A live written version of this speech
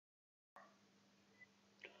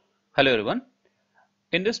Hello everyone.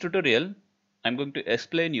 In this tutorial, I'm going to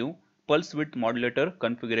explain you pulse width modulator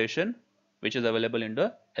configuration which is available in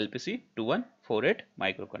the LPC2148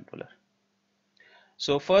 microcontroller.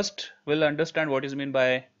 So first we'll understand what is meant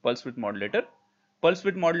by pulse width modulator. Pulse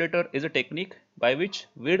width modulator is a technique by which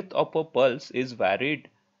width of a pulse is varied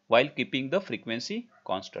while keeping the frequency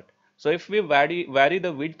constant. So if we vary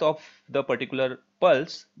the width of the particular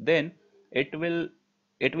pulse, then it will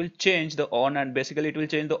change the on and basically it will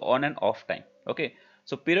change the on and off time. Okay,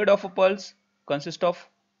 so period of a pulse consists of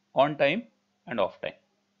on time and off time.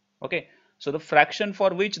 Okay, so the fraction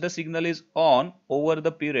for which the signal is on over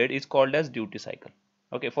the period is called as duty cycle.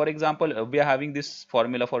 Okay, for example, we are having this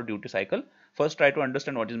formula for duty cycle. First try to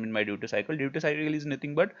understand what is meant by duty cycle. Duty cycle is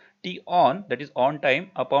nothing but T on, that is on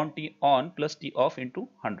time, upon T on plus T off into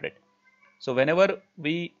 100. So whenever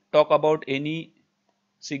we talk about any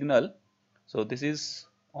signal, so this is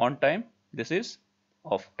on time, this is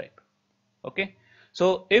off time. Okay,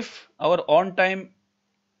 so if our on time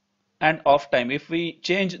and off time, if we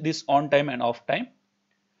change this on time and off time,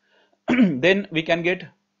 then we can get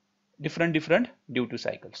different duty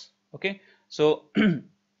cycles. Okay, so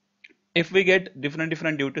if we get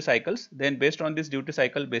different duty cycles, then based on this duty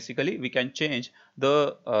cycle, basically we can change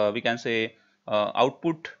the we can say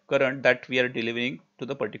output current that we are delivering to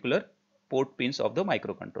the particular port pins of the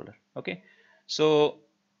microcontroller. Okay, so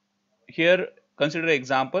here consider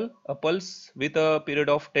example, a pulse with a period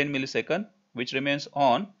of 10 millisecond which remains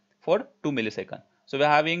on for 2 milliseconds. So we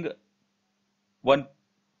are having one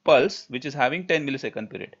pulse which is having 10 millisecond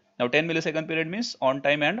period. Now 10 millisecond period means on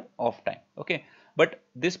time and off time. Okay, but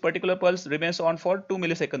this particular pulse remains on for 2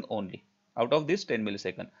 millisecond only out of this 10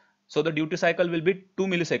 millisecond. So the duty cycle will be 2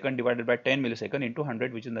 millisecond divided by 10 millisecond into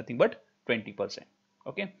 100, which is nothing but 20%.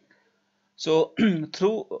 Okay, so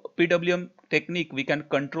through PWM technique we can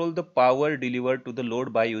control the power delivered to the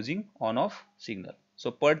load by using on off signal.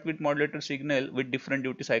 So pulse width modulator signal with different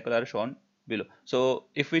duty cycle are shown below. So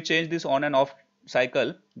if we change this on and off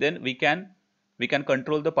cycle, then we can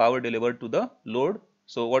control the power delivered to the load.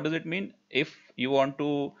 So what does it mean? If you want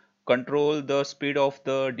to control the speed of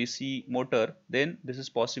the DC motor, then this is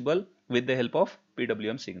possible with the help of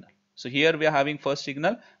PWM signal. So here we are having first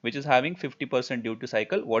signal which is having 50% duty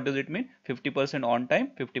cycle. What does it mean? 50% on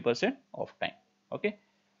time, 50% off time. Okay,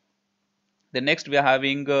 the next we are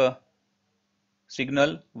having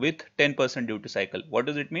signal with 10% duty cycle. What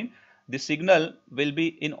does it mean? The signal will be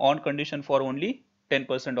in on condition for only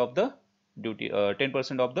 10% of the duty,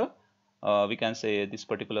 10% of the we can say this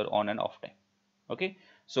particular on and off time. Okay,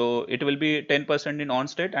 so it will be 10% in on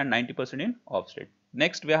state and 90% in off state.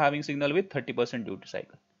 Next we are having signal with 30% duty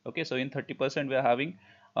cycle. Okay, so in 30% we are having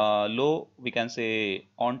low, we can say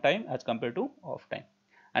on time as compared to off time.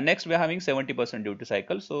 And next we are having 70% duty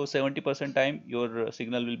cycle. So 70% time your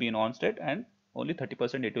signal will be in on state and only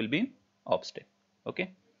 30% it will be in off state.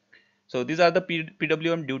 Okay, so these are the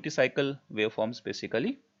PWM duty cycle waveforms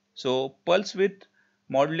basically. So pulse width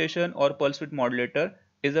modulation or pulse width modulator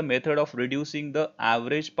is a method of reducing the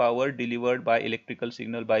average power delivered by electrical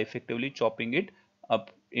signal by effectively chopping it up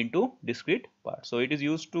into discrete parts. So it is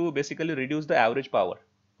used to basically reduce the average power,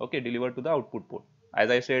 okay, delivered to the output port. As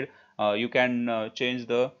I said, you can change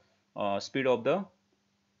the speed of the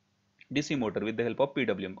DC motor with the help of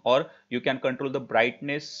PWM, or you can control the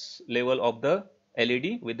brightness level of the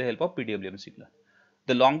LED with the help of PWM signal.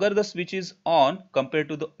 The longer the switch is on compared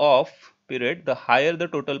to the off period, the higher the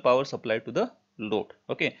total power supplied to the load.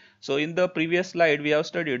 Okay, so in the previous slide we have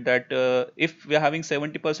studied that if we are having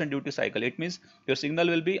 70% duty cycle, it means your signal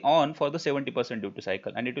will be on for the 70% duty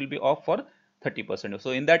cycle and it will be off for 30%.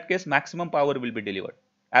 So in that case maximum power will be delivered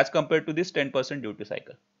as compared to this 10% duty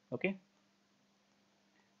cycle. Okay,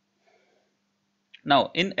 now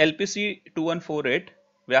in LPC2148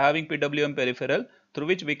 we are having PWM peripheral through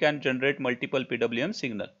which we can generate multiple PWM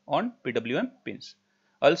signal on PWM pins.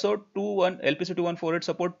 Also LPC2148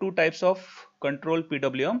 support two types of control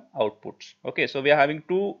PWM outputs. Okay, so we are having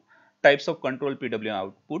two types of control PWM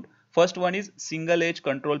output. First one is single edge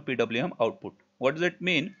control PWM output. What does it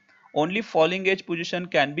mean? Only falling edge position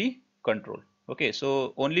can be controlled. Okay,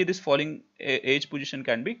 so only this falling edge position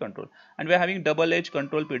can be controlled, and we are having double edge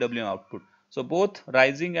control PWM output. So both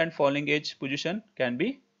rising and falling edge position can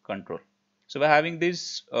be controlled. So we are having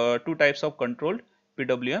these two types of controlled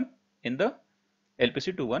PWM in the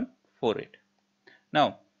LPC2148.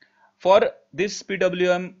 Now for this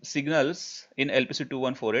PWM signals in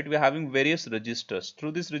LPC2148 we are having various registers.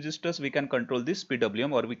 Through these registers we can control this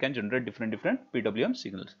PWM, or we can generate different PWM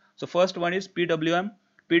signals. So first one is PWMIR.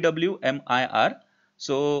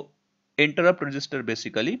 So interrupt register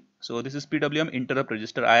basically. So this is PWM interrupt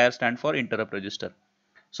register. IR stand for interrupt register.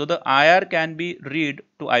 So the IR can be read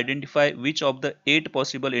to identify which of the 8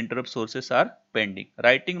 possible interrupt sources are pending.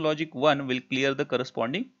 Writing logic 1 will clear the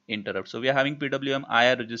corresponding interrupt. So we are having PWM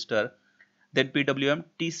IR register, then PWM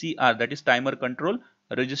TCR, that is timer control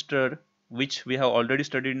register, which we have already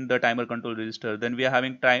studied in the timer control register. Then we are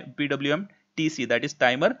having PWM TC, that is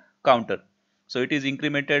timer counter. So it is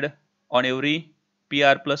incremented on every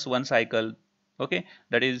PR plus 1 cycle. Okay,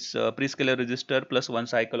 that is prescaler register plus 1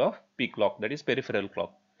 cycle of P clock, that is peripheral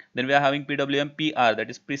clock. Then we are having PWM PR, that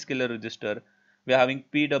is prescaler register. We are having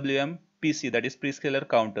PWM PC, that is prescaler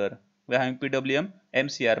counter. We are having PWM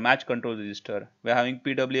MCR, match control register. We are having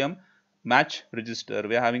PWM match register.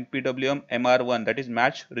 We are having PWM MR1, that is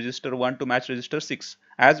match register 1 to match register 6.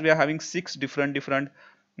 As we are having 6 different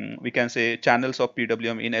we can say channels of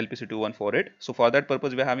PWM in LPC2148. So for that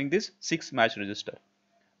purpose we are having this 6 match register.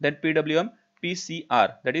 Then PWM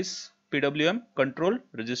PCR, that is PWM control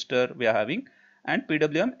register we are having, and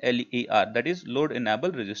PWM LER, that is load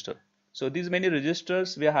enable register. So these many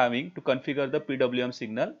registers we are having to configure the PWM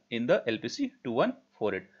signal in the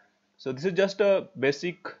LPC2148. So this is just a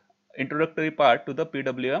basic introductory part to the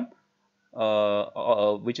PWM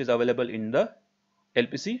which is available in the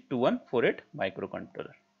LPC2148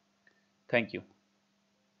 microcontroller. Thank you.